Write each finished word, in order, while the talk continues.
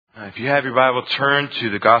If you have your Bible, turn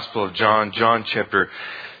to the Gospel of John, John chapter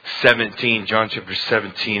 17. John chapter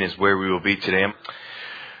 17 is where we will be today.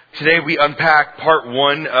 Today we unpack part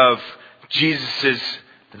one of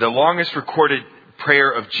the longest recorded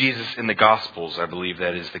prayer of Jesus in the Gospels. I believe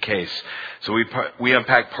that is the case. So we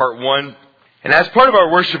unpack part one. And as part of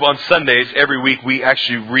our worship on Sundays, every week we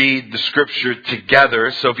actually read the Scripture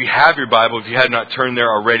together. So if you have your Bible, if you have not turned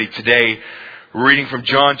there already today, we're reading from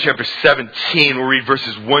John chapter 17. We'll read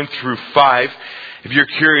verses 1 through 5. If you're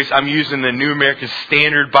curious, I'm using the New American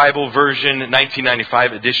Standard Bible Version,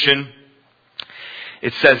 1995 edition.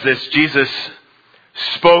 It says this: Jesus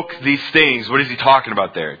spoke these things. What is he talking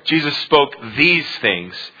about there? Jesus spoke these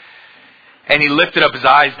things, and he lifted up his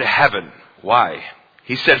eyes to heaven. Why?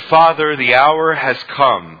 He said, "Father, the hour has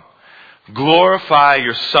come. Glorify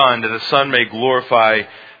your Son, that the Son may glorify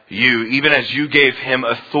you, even as you gave him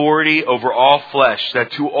authority over all flesh,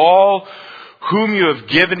 that to all whom you have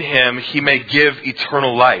given him, he may give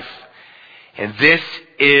eternal life. And this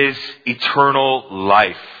is eternal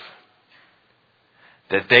life,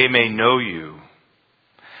 that they may know you,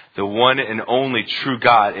 the one and only true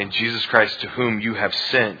God, and Jesus Christ, to whom you have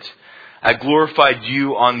sent. I glorified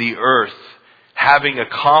you on the earth, having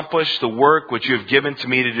accomplished the work which you have given to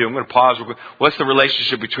me to do." I'm going to pause real quick. What's the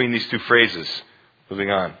relationship between these two phrases? Moving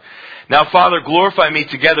on. "Now, Father, glorify me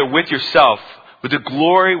together with yourself, with the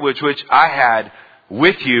glory which I had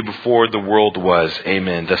with you before the world was.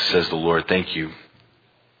 Amen. Thus says the Lord." Thank you.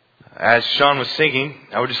 As Sean was singing,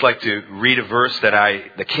 I would just like to read a verse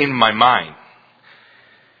that came to my mind.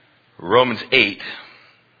 Romans 8,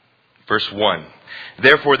 verse 1.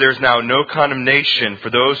 "Therefore there is now no condemnation for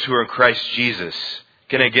those who are in Christ Jesus."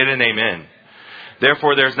 Can I get an amen?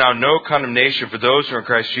 "Therefore there is now no condemnation for those who are in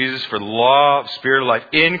Christ Jesus, for the law of Spirit of life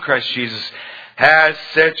in Christ Jesus has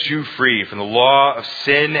set you free from the law of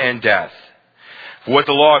sin and death. For what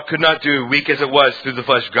the law could not do, weak as it was through the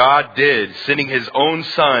flesh, God did, sending his own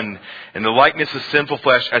Son in the likeness of sinful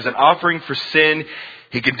flesh as an offering for sin.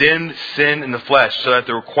 He condemned sin in the flesh, so that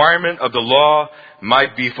the requirement of the law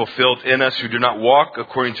might be fulfilled in us who do not walk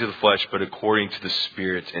according to the flesh, but according to the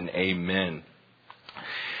Spirit." And amen.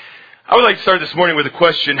 I would like to start this morning with a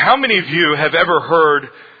question. How many of you have ever heard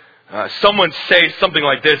someone say something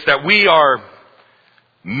like this, that we are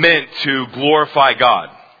meant to glorify God?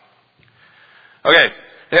 Okay,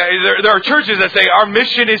 there are churches that say our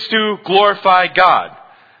mission is to glorify God.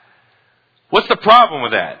 What's the problem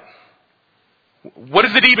with that? What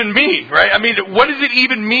does it even mean, right? I mean, what does it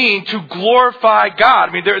even mean to glorify God?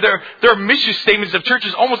 I mean, there are mission statements of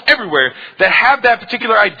churches almost everywhere that have that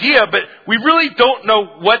particular idea, but we really don't know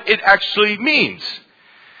what it actually means.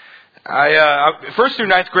 First through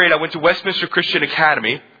ninth grade, I went to Westminster Christian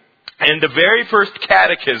Academy, and the very first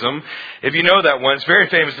catechism, if you know that one, it's very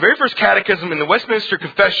famous. The very first catechism in the Westminster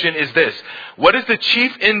Confession is this: "What is the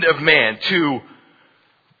chief end of man? To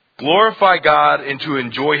glorify God and to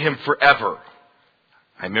enjoy him forever."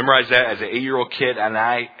 I memorized that as an 8-year-old kid, and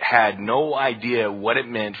I had no idea what it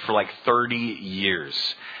meant for like 30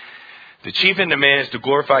 years. The chief end of man is to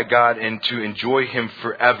glorify God and to enjoy him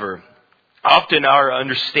forever. Often our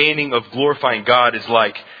understanding of glorifying God is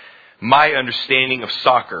like my understanding of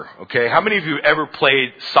soccer. Okay, how many of you ever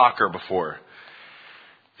played soccer before?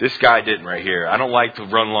 This guy didn't right here. I don't like to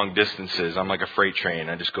run long distances. I'm like a freight train.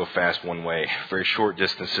 I just go fast one way, very short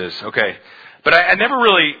distances. Okay. But I never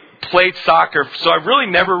really played soccer, so I really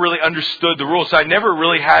never really understood the rules. So I never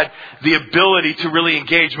really had the ability to really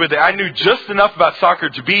engage with it. I knew just enough about soccer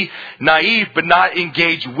to be naive, but not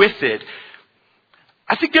engage with it.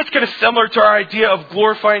 I think that's kind of similar to our idea of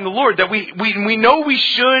glorifying the Lord, that we know we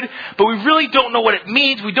should, but we really don't know what it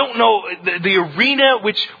means. We don't know the arena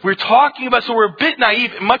which we're talking about, so we're a bit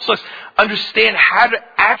naive and much less understand how to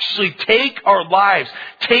actually take our lives,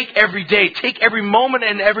 take every day, take every moment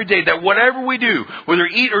and every day, that whatever we do, whether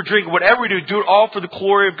eat or drink, whatever we do it all for the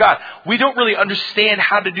glory of God. We don't really understand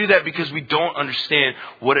how to do that because we don't understand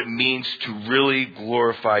what it means to really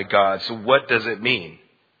glorify God. So what does it mean?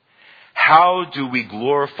 How do we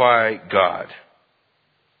glorify God?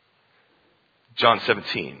 John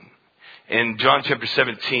 17. In John chapter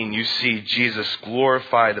 17, you see Jesus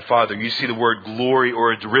glorify the Father. You see the word glory,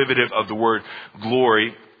 or a derivative of the word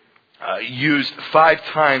glory, used 5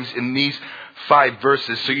 times in these 5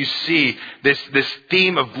 verses. So you see this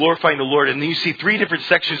theme of glorifying the Lord. And then you see 3 different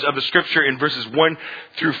sections of the Scripture in verses 1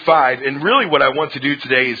 through 5. And really what I want to do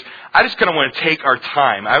today is I just kind of want to take our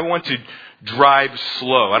time. I want to drive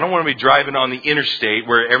slow. I don't want to be driving on the interstate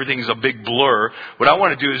where everything is a big blur. What I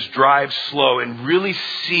want to do is drive slow and really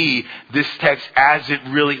see this text as it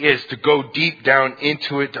really is, to go deep down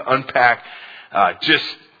into it, to unpack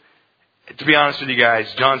just to be honest with you guys,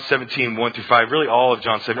 John 17, 1 through 5, really all of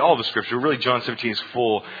John 17, all of the scripture, really John 17 is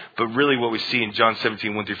full, but really what we see in John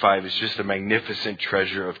 17, 1 through 5 is just a magnificent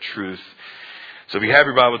treasure of truth. So if you have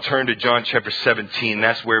your Bible, turn to John chapter 17.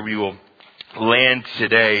 That's where we will land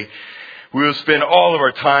today. We will spend all of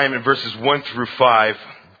our time in verses 1 through 5.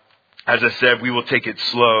 As I said, we will take it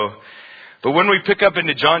slow. But when we pick up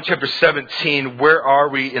into John chapter 17, where are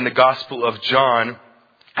we in the Gospel of John?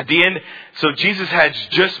 At the end, so Jesus had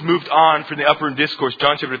just moved on from the upper room discourse,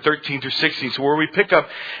 John chapter 13 through 16. So where we pick up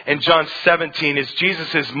in John 17 is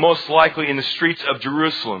Jesus is most likely in the streets of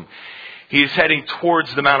Jerusalem. He is heading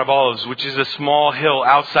towards the Mount of Olives, which is a small hill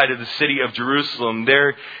outside of the city of Jerusalem.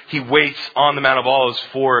 There he waits on the Mount of Olives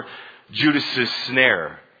for Judas's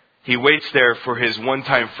snare. He waits there for his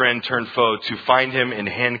one-time friend turned foe to find him and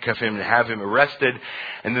handcuff him and have him arrested.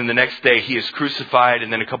 And then the next day he is crucified,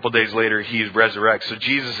 and then a couple of days later he is resurrected. So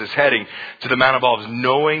Jesus is heading to the Mount of Olives,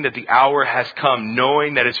 knowing that the hour has come,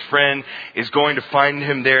 knowing that his friend is going to find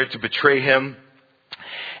him there to betray him.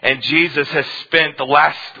 And Jesus has spent the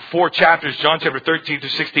last 4 chapters, John chapter 13 through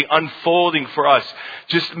 16, unfolding for us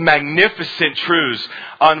just magnificent truths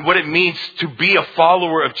on what it means to be a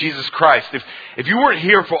follower of Jesus Christ. If you weren't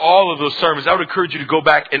here for all of those sermons, I would encourage you to go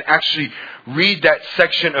back and actually read that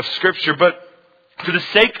section of Scripture. But for the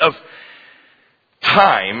sake of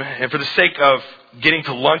time, and for the sake of getting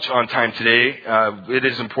to lunch on time today, it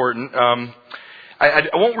is important. I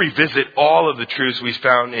won't revisit all of the truths we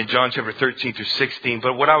found in John chapter 13 through 16,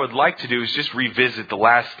 but what I would like to do is just revisit the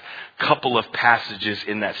last couple of passages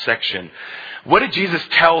in that section. What did Jesus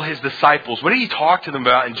tell his disciples? What did he talk to them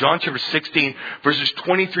about in John chapter 16, verses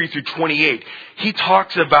 23 through 28? He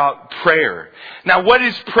talks about prayer. Now, what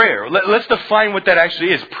is prayer? Let's define what that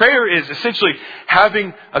actually is. Prayer is essentially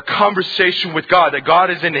having a conversation with God, that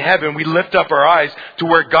God is in heaven. We lift up our eyes to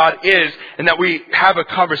where God is, and that we have a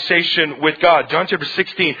conversation with God. John chapter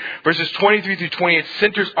 16, verses 23 through 28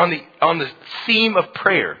 centers on the theme of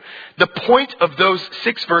prayer. The point of those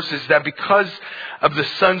 6 verses that because of the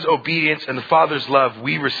Son's obedience and the Father's love,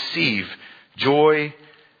 we receive joy,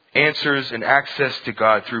 answers, and access to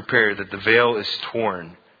God through prayer, that the veil is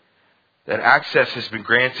torn. That access has been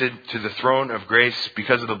granted to the throne of grace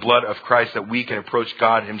because of the blood of Christ, that we can approach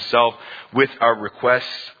God himself with our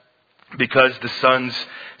requests, because the Son's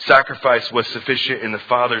sacrifice was sufficient and the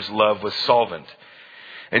Father's love was solvent.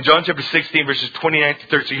 In John chapter 16, verses 29 to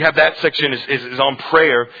 30, so you have that section is on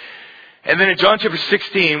prayer. And then in John chapter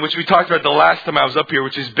 16, which we talked about the last time I was up here,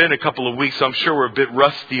 which has been a couple of weeks, so I'm sure we're a bit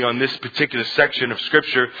rusty on this particular section of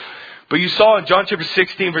Scripture. But you saw in John chapter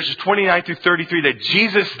 16, verses 29 through 33, that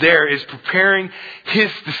Jesus there is preparing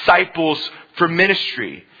his disciples for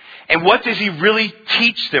ministry. And what does he really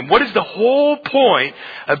teach them? What is the whole point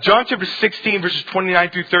of John chapter 16, verses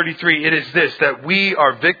 29 through 33? It is this, that we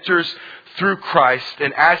are victors through Christ,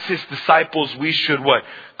 and as his disciples, we should what?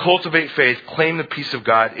 Cultivate faith, claim the peace of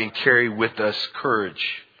God, and carry with us courage.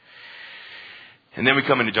 And then we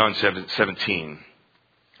come into John 17.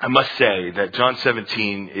 I must say that John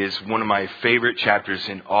 17 is one of my favorite chapters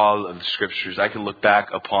in all of the Scriptures. I can look back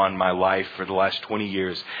upon my life for the last 20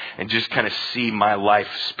 years and just kind of see my life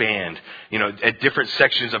spanned. You know, at different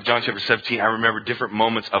sections of John chapter 17, I remember different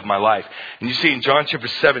moments of my life. And you see in John chapter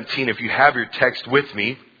 17, if you have your text with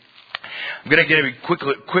me, I'm going to give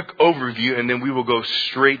a quick overview, and then we will go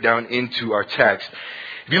straight down into our text.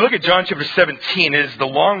 If you look at John chapter 17, it is the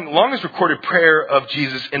longest recorded prayer of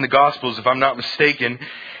Jesus in the Gospels, if I'm not mistaken.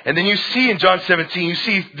 And then you see in John 17, you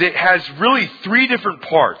see that it has really 3 different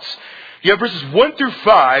parts. You have verses 1 through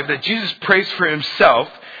 5 that Jesus prays for himself.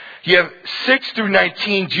 You have 6 through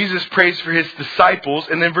 19, Jesus prays for his disciples.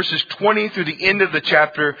 And then verses 20 through the end of the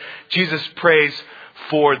chapter, Jesus prays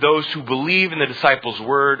for those who believe in the disciples'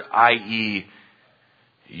 word, i.e.,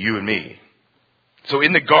 you and me. So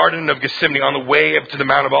in the Garden of Gethsemane, on the way up to the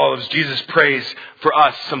Mount of Olives, Jesus prays for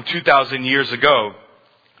us some 2,000 years ago.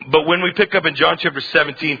 But when we pick up in John chapter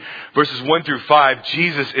 17, verses 1 through 5,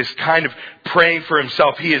 Jesus is kind of praying for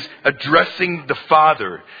himself. He is addressing the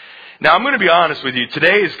Father. Now, I'm going to be honest with you.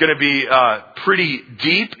 Today is going to be pretty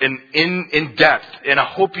deep and in depth. And I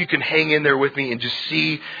hope you can hang in there with me and just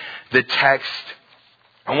see the text.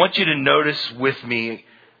 I want you to notice with me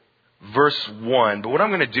verse 1. But what I'm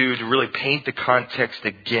going to do to really paint the context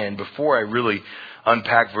again, before I really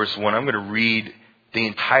unpack verse 1, I'm going to read the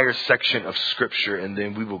entire section of Scripture, and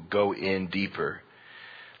then we will go in deeper.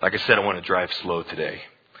 Like I said, I want to drive slow today.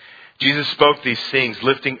 Jesus spoke these things,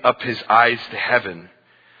 lifting up his eyes to heaven.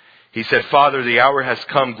 He said, Father, the hour has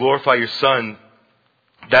come. Glorify your Son,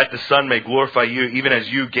 that the Son may glorify you, even as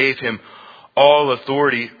you gave him all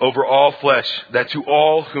authority over all flesh, that to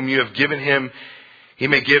all whom you have given him, He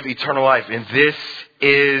may give eternal life. And this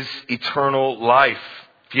is eternal life.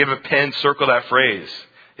 If you have a pen, circle that phrase.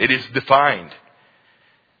 It is defined.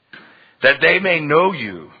 That they may know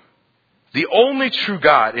you, the only true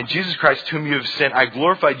God, and Jesus Christ whom you have sent. I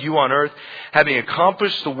glorified you on earth, having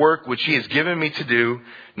accomplished the work which He has given me to do.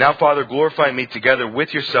 Now, Father, glorify me together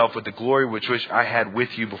with yourself with the glory which I had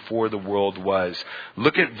with you before the world was.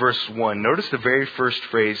 Look at verse 1. Notice the very first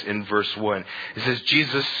phrase in verse 1. It says,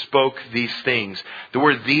 Jesus spoke these things. The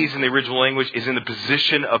word these in the original language is in the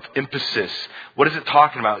position of emphasis. What is it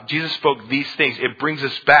talking about? Jesus spoke these things. It brings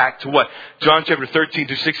us back to what? John chapter 13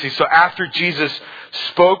 through 16. So after Jesus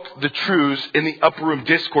spoke the truths in the upper room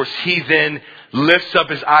discourse, He then lifts up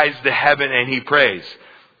His eyes to heaven and He prays.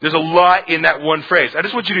 There's a lot in that one phrase. I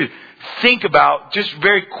just want you to think about, just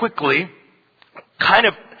very quickly, kind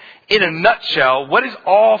of in a nutshell, what is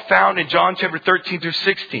all found in John chapter 13 through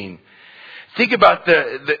 16. Think about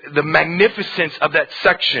the magnificence of that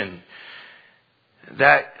section.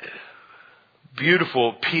 That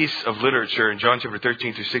beautiful piece of literature in John chapter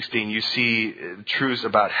 13 through 16. You see truths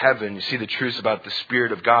about heaven. You see the truths about the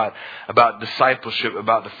Spirit of God, about discipleship,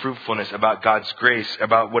 about the fruitfulness, about God's grace,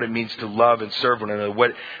 about what it means to love and serve one another,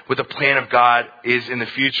 what the plan of God is in the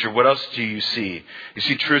future. What else do you see? You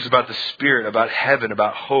see truths about the Spirit, about heaven,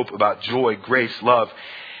 about hope, about joy, grace, love.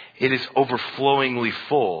 It is overflowingly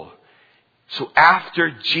full. So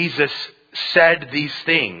after Jesus said these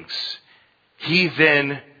things, He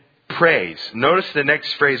then prays. Notice the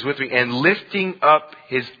next phrase with me. And lifting up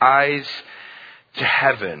His eyes to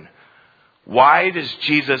heaven. Why does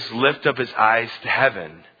Jesus lift up His eyes to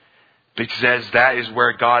heaven? Because that is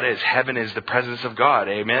where God is. Heaven is the presence of God.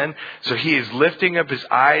 Amen. So He is lifting up His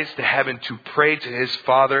eyes to heaven to pray to His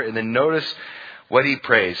Father. And then notice what He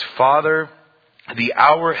prays. Father, the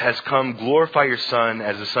hour has come. Glorify your Son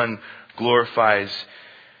as the Son glorifies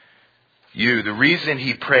you. The reason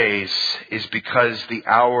He prays is because the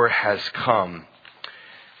hour has come.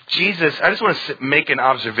 Jesus, I just want to make an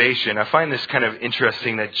observation. I find this kind of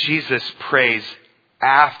interesting that Jesus prays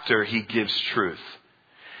after He gives truth.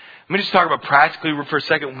 Let me just talk about practically for a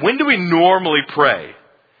second. When do we normally pray?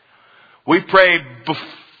 We pray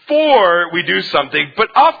before we do something, but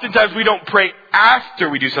oftentimes we don't pray after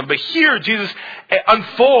we do something. But here Jesus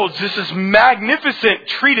unfolds this magnificent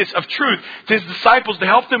treatise of truth to His disciples to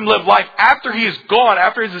help them live life after He is gone,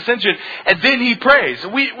 after His ascension, and then He prays.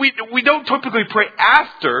 We don't typically pray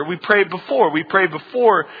after, we pray before. We pray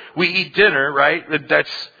before we eat dinner, right?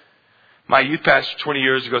 That's my youth pastor 20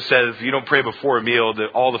 years ago said, if you don't pray before a meal, that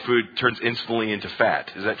all the food turns instantly into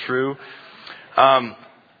fat. Is that true?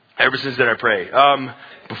 Ever since then I pray.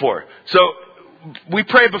 Before. So we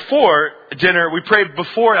pray before dinner. We pray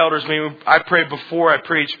before elders meeting. I pray before I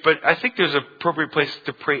preach. But I think there's an appropriate place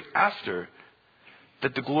to pray after.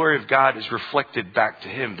 That the glory of God is reflected back to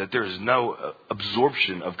Him. That there is no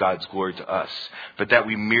absorption of God's glory to us. But that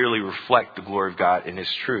we merely reflect the glory of God in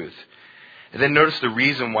His truth. And then notice the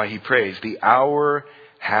reason why He prays. The hour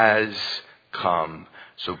has come.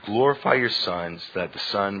 So glorify your Son so that the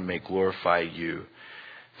Son may glorify you.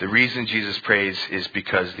 The reason Jesus prays is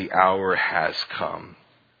because the hour has come.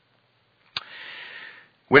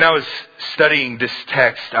 When I was studying this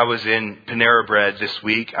text, I was in Panera Bread this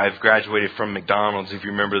week. I've graduated from McDonald's, if you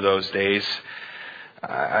remember those days.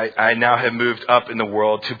 I now have moved up in the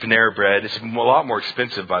world to Panera Bread. It's a lot more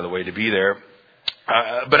expensive, by the way, to be there.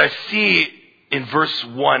 But I see in verse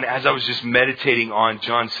 1, as I was just meditating on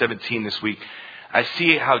John 17 this week, I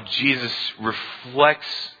see how Jesus reflects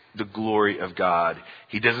the glory of God.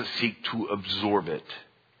 He doesn't seek to absorb it.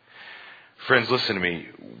 Friends, listen to me.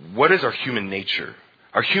 What is our human nature?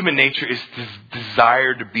 Our human nature is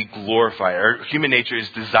desire to be glorified. Our human nature is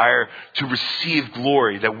desire to receive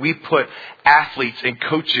glory. That we put athletes and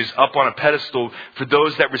coaches up on a pedestal for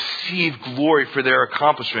those that receive glory for their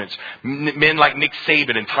accomplishments. Men like Nick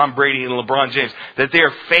Saban and Tom Brady and LeBron James. That they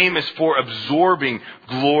are famous for absorbing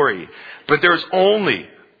glory. But there's only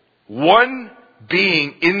one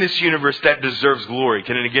being in this universe that deserves glory.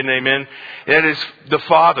 Can it get an amen? That is the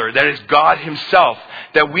Father. That is God Himself.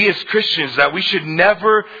 That we as Christians, that we should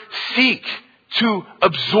never seek to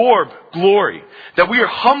absorb glory. That we are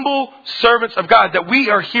humble servants of God. That we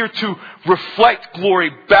are here to reflect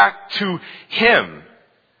glory back to Him.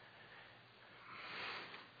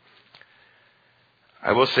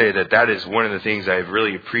 I will say that is one of the things I've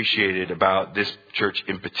really appreciated about this church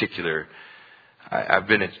in particular. I've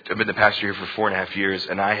been the pastor here for 4.5 years,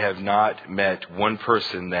 and I have not met one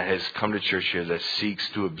person that has come to church here that seeks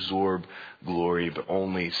to absorb glory, but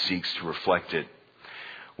only seeks to reflect it.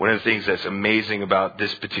 One of the things that's amazing about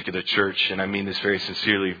this particular church, and I mean this very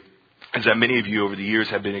sincerely, is that many of you over the years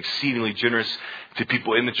have been exceedingly generous to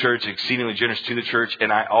people in the church, exceedingly generous to the church,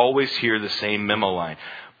 and I always hear the same memo line.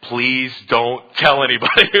 Please don't tell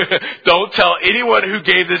anybody. Don't tell anyone who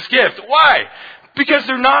gave this gift. Why? Because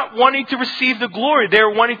they're not wanting to receive the glory. They're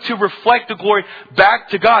wanting to reflect the glory back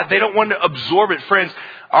to God. They don't want to absorb it. Friends,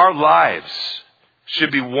 our lives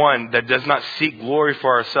should be one that does not seek glory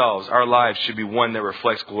for ourselves. Our lives should be one that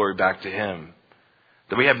reflects glory back to Him.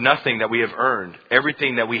 That we have nothing that we have earned.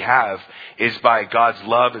 Everything that we have is by God's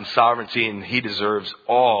love and sovereignty, and He deserves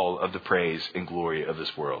all of the praise and glory of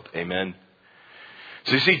this world. Amen.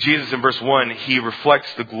 So you see Jesus in verse 1, He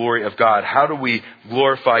reflects the glory of God. How do we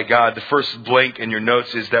glorify God? The first blank in your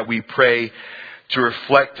notes is that we pray to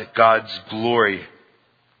reflect God's glory.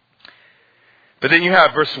 But then you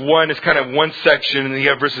have verse 1 is kind of one section, and then you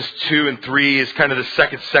have verses 2 and 3 is kind of the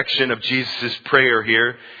second section of Jesus' prayer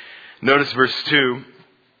here. Notice verse 2,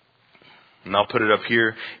 and I'll put it up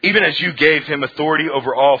here. Even as you gave Him authority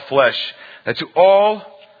over all flesh, that to all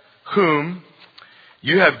whom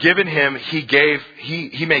you have given Him,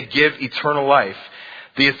 He may give eternal life.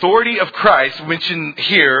 The authority of Christ, mentioned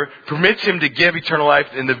here, permits Him to give eternal life,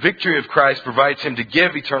 and the victory of Christ provides Him to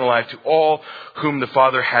give eternal life to all whom the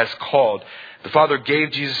Father has called. The Father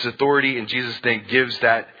gave Jesus authority, and Jesus then gives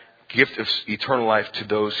that gift of eternal life to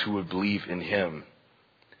those who would believe in Him.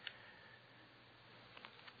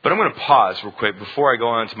 But I'm going to pause real quick before I go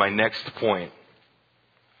on to my next point.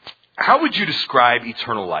 How would you describe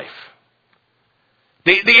eternal life?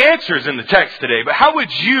 The answer is in the text today, but how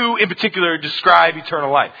would you in particular describe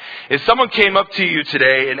eternal life? If someone came up to you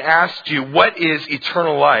today and asked you, what is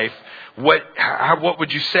eternal life? What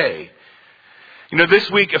would you say? You know, this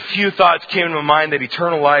week a few thoughts came to my mind that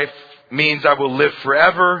eternal life means I will live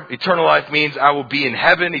forever. Eternal life means I will be in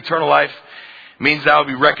heaven. Eternal life means I will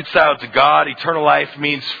be reconciled to God. Eternal life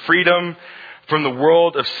means freedom from the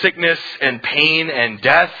world of sickness and pain and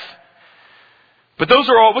death. But those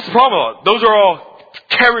are all, what's the problem? Those are all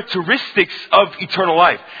characteristics of eternal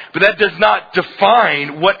life. But that does not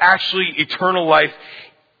define what actually eternal life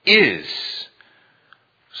is.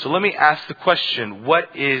 So let me ask the question,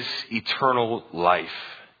 what is eternal life?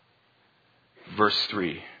 Verse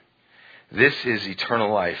 3. This is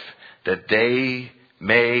eternal life, that they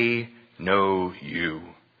may know you,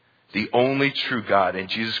 the only true God, and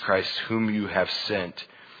Jesus Christ, whom you have sent.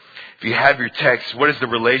 If you have your text, what is the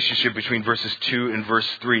relationship between verses 2 and verse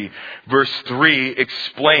 3? Verse 3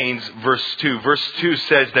 explains verse 2. Verse 2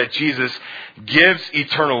 says that Jesus gives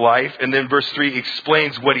eternal life, and then verse 3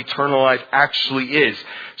 explains what eternal life actually is.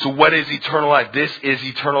 So what is eternal life? This is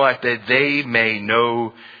eternal life, that they may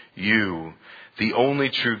know you, the only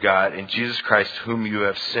true God, and Jesus Christ, whom you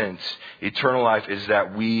have sent. Eternal life is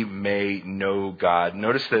that we may know God.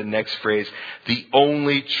 Notice the next phrase, the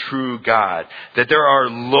only true God. That there are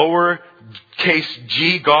lowercase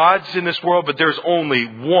g gods in this world, but there's only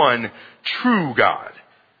one true God.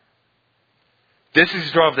 This is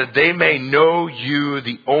eternal life, that they may know you,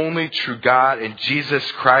 the only true God, and Jesus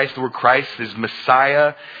Christ, the word Christ is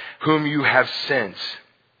Messiah, whom you have sent.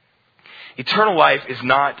 Eternal life is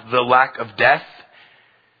not the lack of death.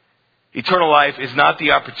 Eternal life is not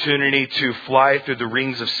the opportunity to fly through the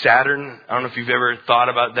rings of Saturn. I don't know if you've ever thought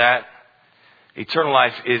about that. Eternal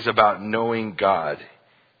life is about knowing God.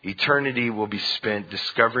 Eternity will be spent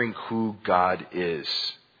discovering who God is.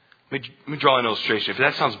 Let me draw an illustration. If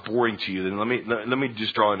that sounds boring to you, then let me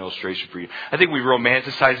just draw an illustration for you. I think we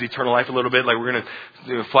romanticize eternal life a little bit, like we're going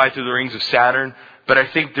to fly through the rings of Saturn. But I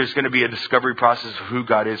think there's going to be a discovery process of who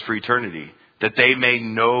God is for eternity. That they may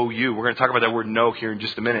know you. We're going to talk about that word know here in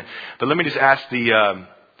just a minute. But let me just ask the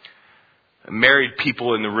married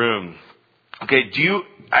people in the room. Okay,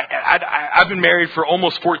 I've been married for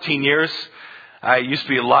almost 14 years. I used to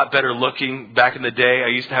be a lot better looking back in the day. I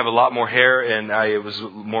used to have a lot more hair, and I was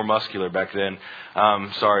more muscular back then.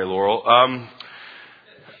 Sorry, Laurel.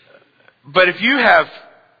 But if you have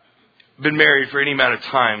been married for any amount of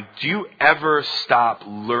time, do you ever stop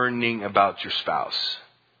learning about your spouse?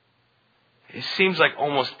 It seems like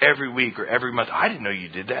almost every week or every month, I didn't know you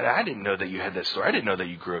did that. I didn't know that you had that story. I didn't know that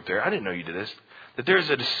you grew up there. I didn't know you did this. That there's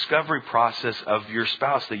a discovery process of your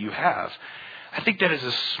spouse that you have. I think that is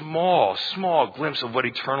a small glimpse of what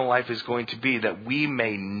eternal life is going to be, that we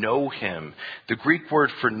may know Him. The Greek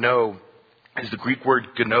word for know is the Greek word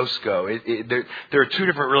gnosko. There are two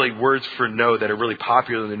different really words for know that are really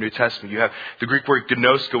popular in the New Testament. You have the Greek word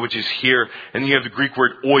gnosko, which is here, and then you have the Greek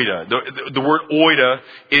word oida. The word oida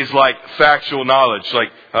is like factual knowledge,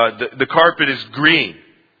 like the carpet is green.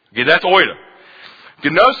 Okay, that's oida.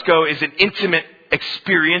 Gnosko is an intimate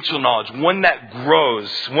experiential knowledge, one that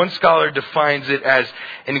grows. One scholar defines it as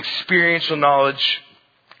an experiential knowledge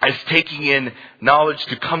as taking in knowledge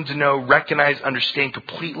to come to know, recognize, understand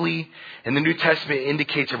completely. And the New Testament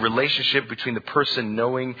indicates a relationship between the person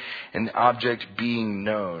knowing and the object being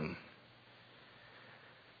known.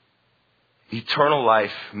 Eternal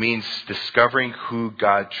life means discovering who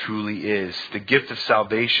God truly is. The gift of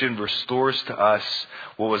salvation restores to us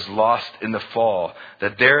what was lost in the fall.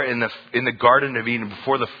 That there in the Garden of Eden,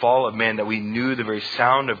 before the fall of man, that we knew the very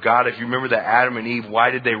sound of God. If you remember that Adam and Eve, why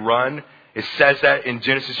did they run? It says that in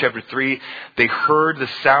Genesis chapter 3, they heard the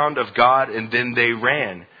sound of God and then they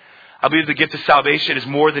ran. I believe the gift of salvation is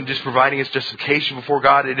more than just providing us justification before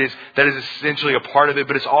God. That is essentially a part of it,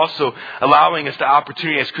 but it's also allowing us the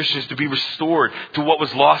opportunity as Christians to be restored to what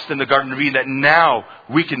was lost in the Garden of Eden, that now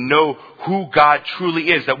we can know who God truly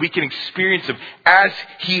is, that we can experience Him as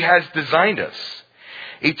He has designed us.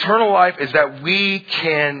 Eternal life is that we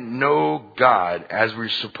can know God as we're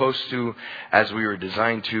supposed to, as we were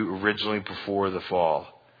designed to originally before the fall.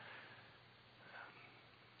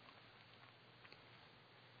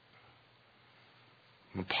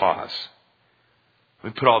 Let me pause.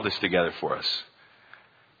 Let me put all this together for us.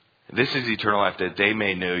 This is eternal life, that they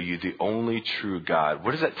may know you, the only true God.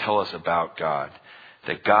 What does that tell us about God?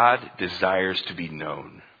 That God desires to be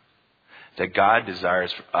known. That God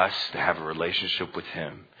desires for us to have a relationship with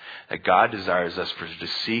Him. That God desires us to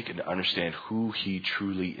seek and to understand who He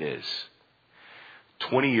truly is.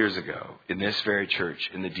 20 years ago, in this very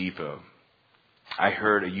church, in the depot, I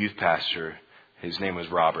heard a youth pastor, his name was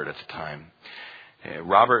Robert at the time.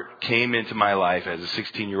 Robert came into my life as a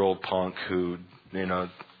 16-year-old punk who, I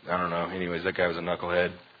don't know. Anyways, that guy was a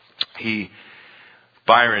knucklehead.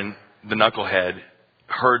 Byron, the knucklehead,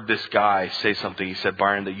 heard this guy say something. He said,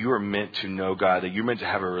 Byron, that you are meant to know God, that you're meant to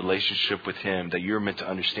have a relationship with Him, that you're meant to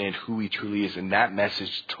understand who He truly is. And that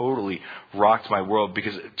message totally rocked my world,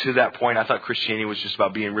 because to that point, I thought Christianity was just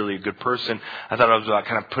about being really a good person. I thought it was about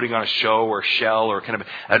kind of putting on a show or a shell or kind of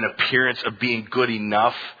an appearance of being good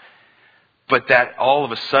enough. But that all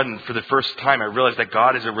of a sudden, for the first time, I realized that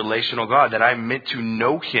God is a relational God, that I'm meant to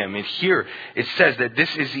know Him. And here it says that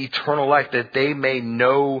this is eternal life, that they may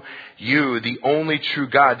know you, the only true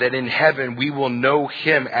God, that in heaven we will know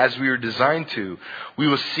Him as we were designed to. We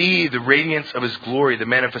will see the radiance of His glory, the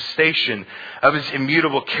manifestation of His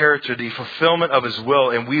immutable character, the fulfillment of His will,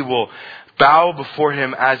 and we will bow before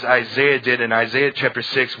Him as Isaiah did in Isaiah chapter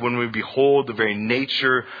 6 when we behold the very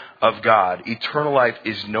nature of God. Eternal life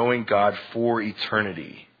is knowing God for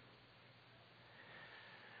eternity.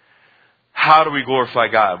 How do we glorify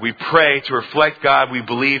God? We pray to reflect God. We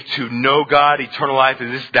believe to know God. Eternal life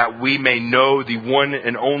is this, that we may know the one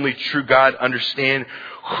and only true God, understand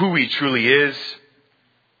who He truly is.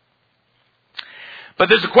 But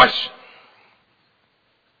there's a question.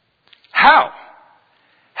 How?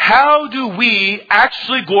 How do we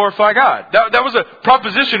actually glorify God? That was a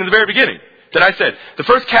proposition in the very beginning that I said. The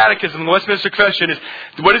first catechism in the Westminster Confession is,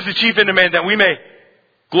 what is the chief end of man? That we may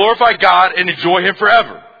glorify God and enjoy Him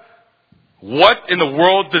forever. What in the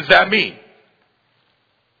world does that mean?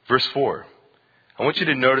 Verse 4. I want you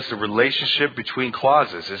to notice the relationship between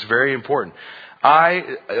clauses. It's very important.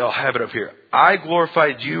 I'll have it up here. I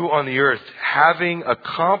glorified you on the earth, having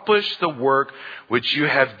accomplished the work which you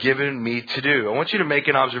have given me to do. I want you to make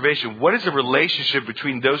an observation. What is the relationship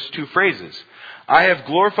between those two phrases? I have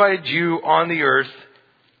glorified you on the earth.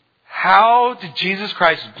 How did Jesus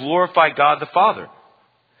Christ glorify God the Father?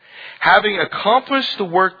 Having accomplished the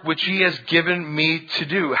work which He has given me to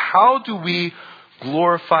do. How do we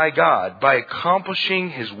glorify God? By accomplishing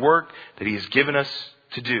His work that He has given us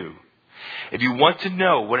to do. If you want to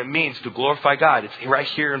know what it means to glorify God, it's right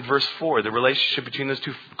here in verse 4, the relationship between those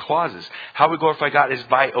two clauses. How we glorify God is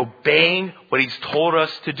by obeying what He's told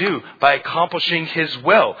us to do, by accomplishing His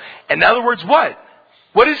will. In other words, what?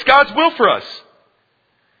 What is God's will for us?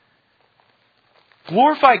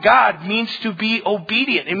 Glorify God means to be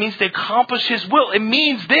obedient. It means to accomplish His will. It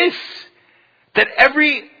means this, that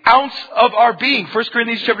every ounce of our being, 1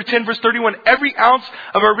 Corinthians chapter 10, verse 31, every ounce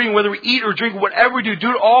of our being, whether we eat or drink, whatever we do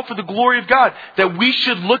it all for the glory of God. That we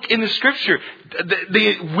should look in the Scripture.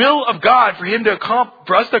 The will of God for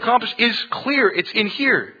for us to accomplish is clear. It's in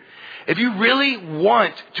here. If you really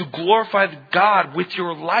want to glorify God with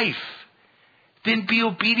your life, then be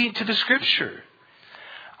obedient to the Scripture.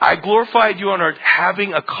 I glorified you on earth,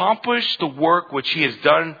 having accomplished the work which He has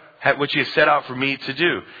done, which He has set out for me to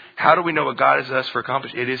do. How do we know what God has asked for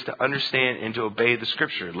accomplished? It is to understand and to obey the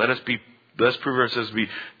Scripture. Let's prove ourselves to be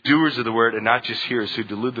doers of the word and not just hearers who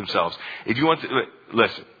delude themselves. If you want to,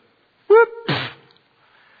 listen.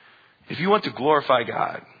 If you want to glorify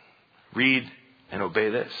God, read and obey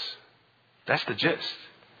this. That's the gist.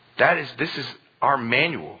 This is our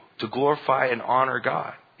manual to glorify and honor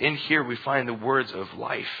God in here we find the words of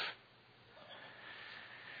life.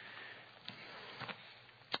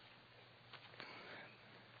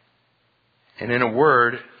 And in a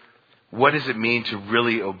word, what does it mean to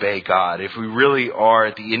really obey God? If we really are,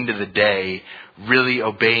 at the end of the day, really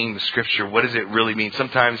obeying the Scripture, what does it really mean?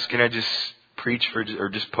 Sometimes, can I just preach for, or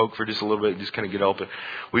just poke for just a little bit, just kind of get open?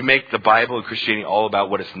 We make the Bible and Christianity all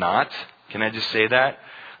about what it's not. Can I just say that?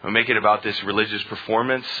 We make it about this religious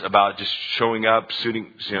performance, about just showing up, suit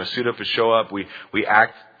up and show up. We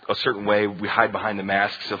act a certain way. We hide behind the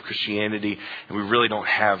masks of Christianity, and we really don't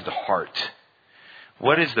have the heart.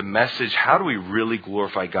 What is the message? How do we really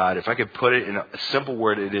glorify God? If I could put it in a simple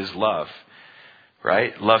word, it is love.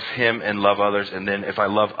 Right? Love Him and love others. And then if I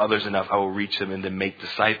love others enough, I will reach them and then make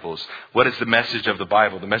disciples. What is the message of the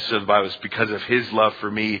Bible? The message of the Bible is because of His love for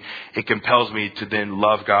me, it compels me to then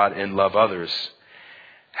love God and love others.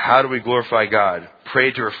 How do we glorify God?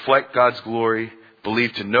 Pray to reflect God's glory,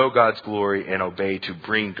 believe to know God's glory, and obey to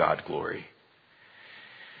bring God glory.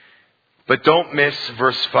 But don't miss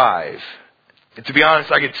verse 5. And to be honest,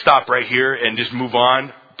 I could stop right here and just move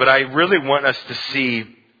on. But I really want us to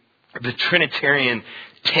see the Trinitarian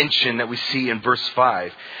tension that we see in verse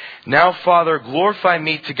 5. Now, Father, glorify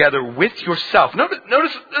me together with yourself. Notice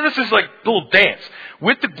this like a little dance.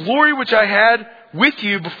 With the glory which I had with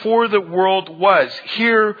you before the world was.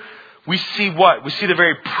 Here we see what? We see the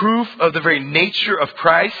very proof of the very nature of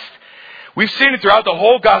Christ. We've seen it throughout the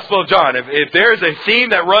whole Gospel of John. If there is a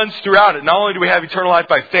theme that runs throughout it, not only do we have eternal life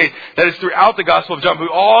by faith, that is throughout the Gospel of John, but we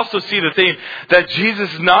also see the theme that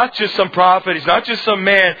Jesus is not just some prophet, He's not just some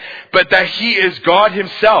man, but that He is God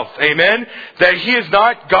Himself. Amen? That He is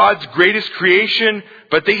not God's greatest creation,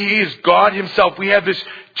 but that He is God Himself. We have this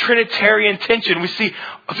Trinitarian tension. We see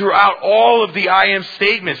throughout all of the I am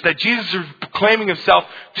statements that Jesus is proclaiming Himself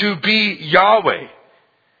to be Yahweh.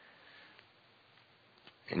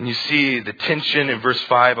 And you see the tension in verse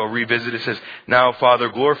 5. I'll revisit. It says, now, Father,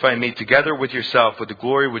 glorify me together with yourself with the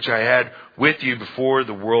glory which I had with you before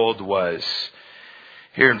the world was.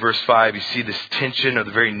 Here in verse 5, you see this tension of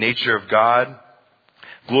the very nature of God.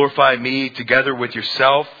 Glorify me together with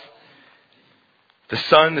yourself. The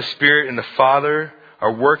Son, the Spirit, and the Father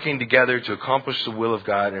are working together to accomplish the will of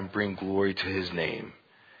God and bring glory to His name.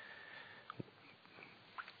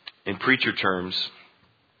 In preacher terms,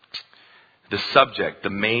 the subject, the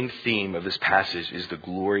main theme of this passage is the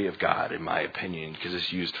glory of God, in my opinion, because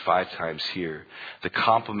it's used 5 times here. The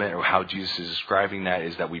complement, or how Jesus is describing that,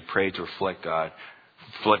 is that we pray to reflect God,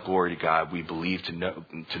 reflect glory to God. We believe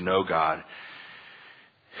to know God,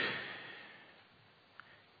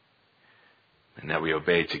 and that we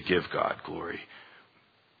obey to give God glory.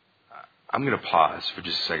 I'm going to pause for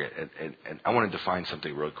just a second, and I want to define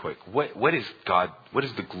something real quick. What is God? What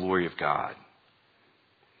is the glory of God?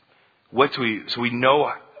 So we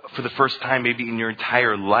know for the first time, maybe in your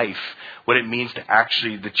entire life, what it means to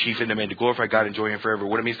actually, the chief end of man, to glorify God and enjoy Him forever.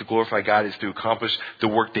 What it means to glorify God is to accomplish the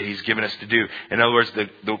work that He's given us to do. In other words,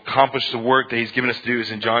 to accomplish the work that He's given us to do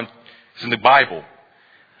is in the Bible.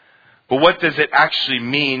 But what does it actually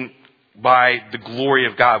mean by the glory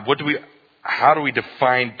of God? How do we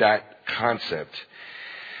define that concept?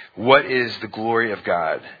 What is the glory of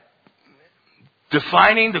God?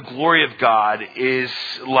 Defining the glory of God is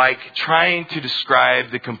like trying to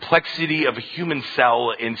describe the complexity of a human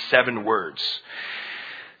cell in 7 words.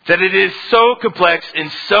 That it is so complex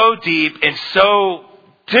and so deep and so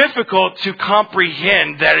difficult to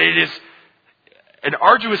comprehend that it is an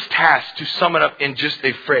arduous task to sum it up in just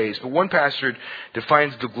a phrase. But one pastor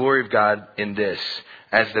defines the glory of God in this,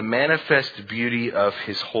 as the manifest beauty of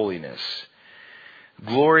His holiness.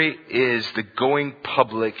 Glory is the going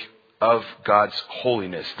public of God's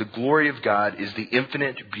holiness. The glory of God is the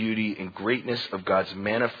infinite beauty and greatness of God's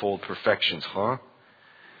manifold perfections.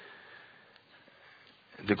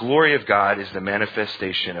 The glory of God is the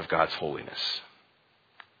manifestation of God's holiness.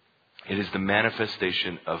 It is the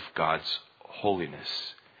manifestation of God's holiness.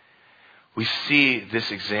 We see this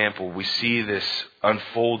example. We see this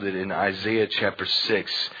unfolded in Isaiah chapter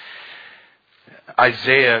 6.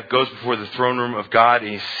 Isaiah goes before the throne room of God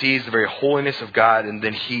and he sees the very holiness of God, and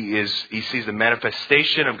then he sees the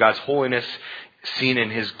manifestation of God's holiness seen in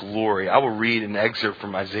His glory. I will read an excerpt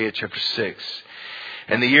from Isaiah chapter 6.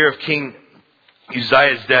 In the year of King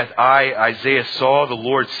Uzziah's death, I, Isaiah, saw the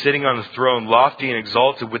Lord sitting on the throne, lofty and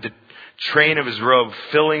exalted, with the train of His robe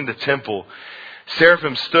filling the temple.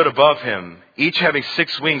 Seraphim stood above Him, each having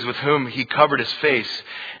 6 wings, with whom He covered His face,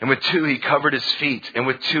 and with 2 He covered His feet, and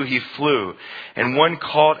with 2 He flew. And one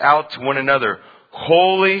called out to one another,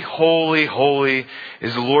 Holy, holy, holy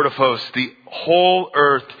is the Lord of hosts. The whole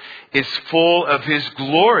earth is full of His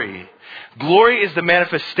glory. Glory is the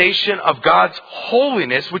manifestation of God's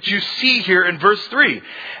holiness, which you see here in verse 3.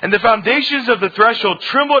 And the foundations of the threshold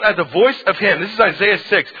trembled at the voice of him. This is Isaiah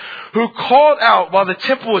 6. Who called out while the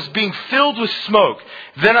temple was being filled with smoke.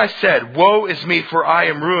 Then I said, woe is me, for I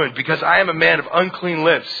am ruined, because I am a man of unclean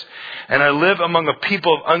lips. And I live among a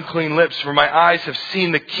people of unclean lips, for my eyes have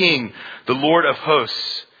seen the King, the Lord of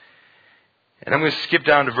hosts. And I'm going to skip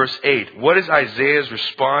down to verse 8. What is Isaiah's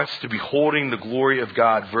response to beholding the glory of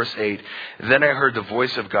God? Verse 8. Then I heard the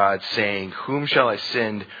voice of God saying, whom shall I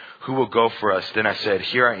send? Who will go for us? Then I said,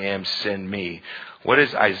 here I am, send me. What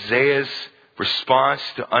is Isaiah's response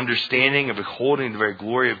to understanding and beholding the very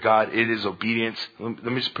glory of God? It is obedience. Let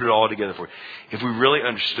me just put it all together for you. If we really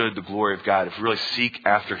understood the glory of God, if we really seek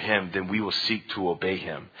after him, then we will seek to obey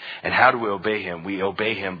him. And how do we obey him? We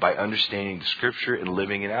obey him by understanding the scripture and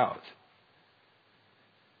living it out.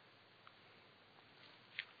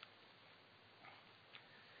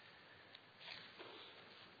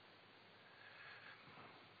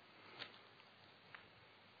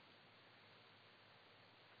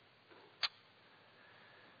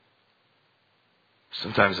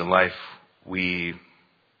 Sometimes in life, we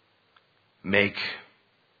make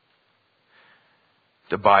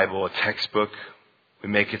the Bible a textbook. We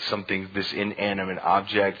make it something, this inanimate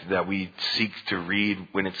object that we seek to read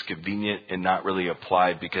when it's convenient and not really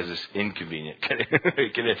apply because it's inconvenient.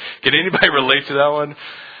 Can anybody relate to that one?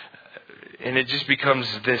 And it just becomes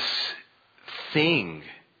this thing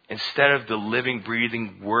instead of the living,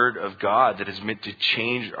 breathing Word of God that is meant to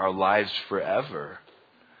change our lives forever.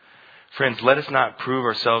 Friends, let us not prove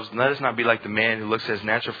ourselves. Let us not be like the man who looks at his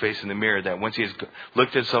natural face in the mirror, that once he has looked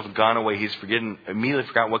at himself and gone away, he's immediately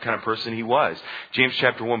forgotten what kind of person he was. James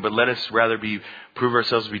chapter 1, but let us rather prove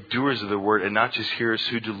ourselves to be doers of the word and not just hearers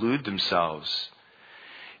who delude themselves.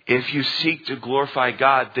 If you seek to glorify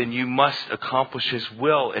God, then you must accomplish his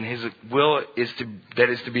will. And his will that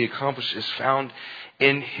is to be accomplished is found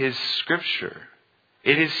in his scripture.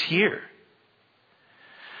 It is here.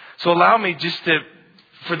 So allow me just to,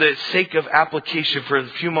 for the sake of application, for the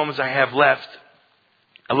few moments I have left,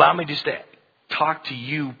 allow me just to talk to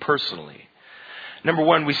you personally. Number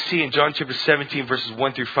one, we see in John chapter 17, verses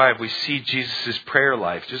 1 through 5, we see Jesus' prayer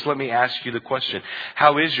life. Just let me ask you the question.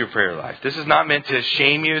 How is your prayer life? This is not meant to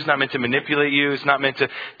shame you. It's not meant to manipulate you. It's not meant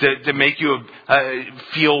to make you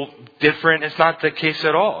feel different. It's not the case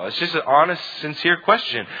at all. It's just an honest, sincere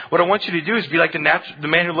question. What I want you to do is be like the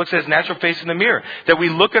man who looks at his natural face in the mirror. That we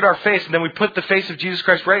look at our face and then we put the face of Jesus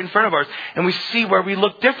Christ right in front of ours and we see where we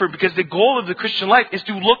look different, because the goal of the Christian life is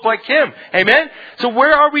to look like him. Amen? So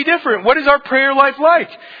where are we different? What is our prayer life like?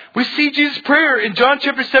 We see Jesus' prayer in John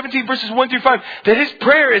chapter 17, verses 1 through 5, that his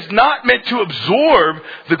prayer is not meant to absorb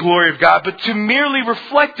the glory of God, but to merely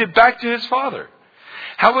reflect it back to his Father.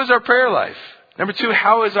 How is our prayer life? Number two,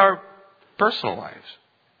 how is our personal lives?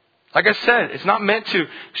 Like I said, it's not meant to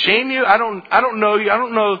shame you. I don't know you. I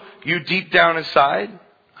don't know you deep down inside.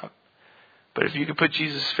 But if you could put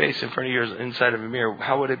Jesus' face in front of yours inside of a mirror,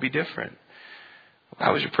 how would it be different?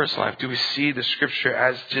 How is your personal life? Do we see the scripture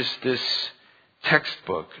as just this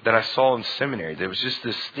textbook that I saw in seminary? There was just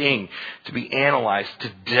this thing to be analyzed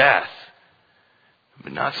to death,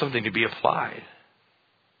 but not something to be applied.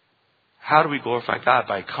 How do we glorify God?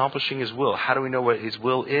 By accomplishing his will. How do we know what his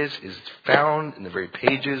will is? It's found in the very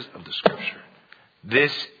pages of the scripture.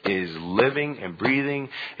 This is living and breathing.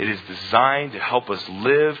 It is designed to help us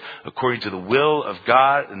live according to the will of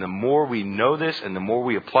God. And the more we know this and the more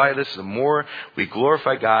we apply this, the more we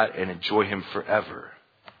glorify God and enjoy him forever.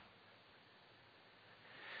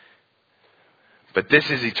 But this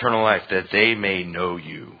is eternal life, that they may know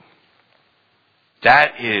you.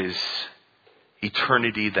 That is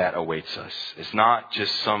eternity that awaits us. It's not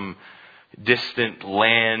just some distant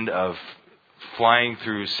land of flying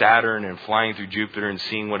through Saturn and flying through Jupiter and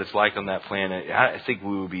seeing what it's like on that planet. I think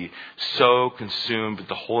we will be so consumed with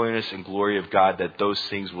the holiness and glory of God that those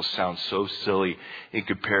things will sound so silly in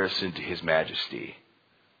comparison to his majesty.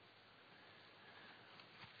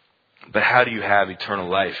 But how do you have eternal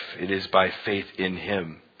life? It is by faith in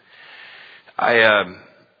him.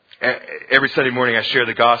 Every Sunday morning I share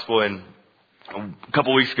the gospel, and a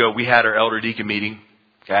couple of weeks ago we had our elder deacon meeting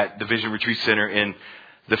at the Vision Retreat Center, and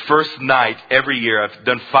the first night every year, I've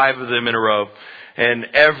done 5 of them in a row, and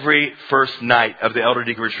every first night of the elder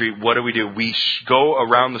deacon retreat, what do? We go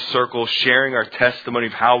around the circle sharing our testimony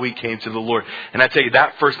of how we came to the Lord. And I tell you,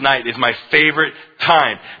 that first night is my favorite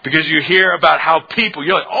time, because you hear about how people,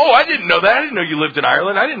 you're like, oh, I didn't know that. I didn't know you lived in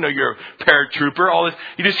Ireland. I didn't know you're a paratrooper. All this.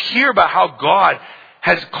 You just hear about how God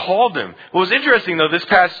has called them. What was interesting, though, this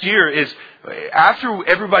past year is after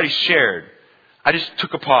everybody shared, I just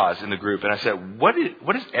took a pause in the group and I said, what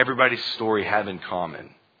does everybody's story have in common?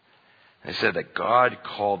 And I said that God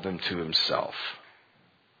called them to himself.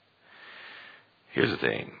 Here's the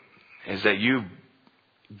thing, is that you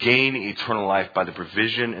gain eternal life by the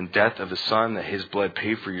provision and death of the Son, that his blood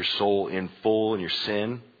paid for your soul in full and your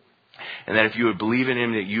sin. And that if you would believe in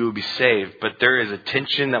him, that you would be saved. But there is a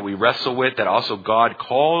tension that we wrestle with that also God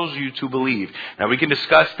calls you to believe. Now we can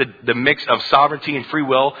discuss the mix of sovereignty and free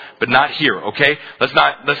will, but not here, okay? Let's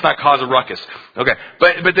not cause a ruckus. Okay.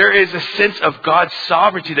 But there is a sense of God's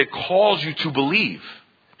sovereignty that calls you to believe,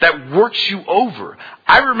 that works you over.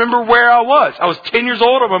 I remember where I was. I was 10 years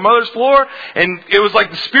old on my mother's floor, and it was like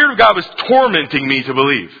the Spirit of God was tormenting me to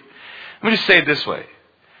believe. Let me just say it this way.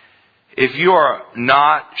 If you are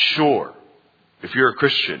not sure, if you're a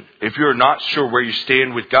Christian, if you're not sure where you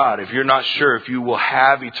stand with God, if you're not sure if you will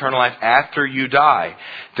have eternal life after you die,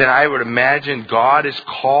 then I would imagine God is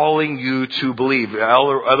calling you to believe.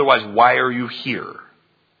 Otherwise, why are you here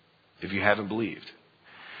if you haven't believed?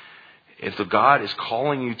 If the God is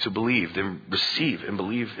calling you to believe, then receive and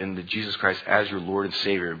believe in the Jesus Christ as your Lord and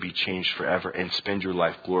Savior and be changed forever and spend your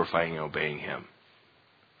life glorifying and obeying him.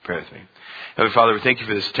 Pray with me. Heavenly Father, we thank you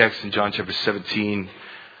for this text in John chapter 17.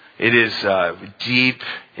 It is deep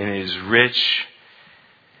and it is rich.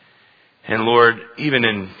 And Lord, even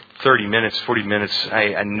in 30 minutes, 40 minutes,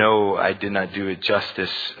 I know I did not do it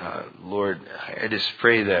justice. Lord, I just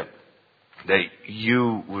pray that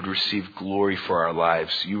you would receive glory for our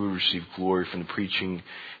lives. You would receive glory from the preaching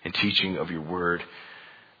and teaching of your word.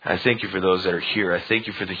 I thank you for those that are here. I thank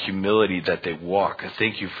you for the humility that they walk. I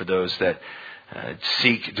thank you for those that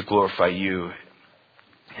seek to glorify you.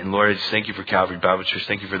 And Lord, I just thank you for Calvary Bible Church.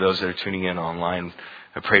 Thank you for those that are tuning in online.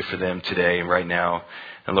 I pray for them today and right now.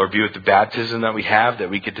 And Lord, be with the baptism that we have, that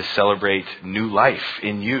we get to celebrate new life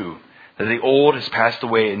in you. That the old has passed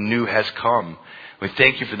away and new has come. We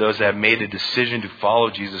thank you for those that have made a decision to follow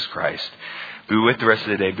Jesus Christ. Be with the rest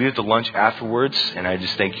of the day. Be with the lunch afterwards. And I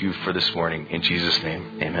just thank you for this morning. In Jesus'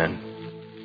 name, amen.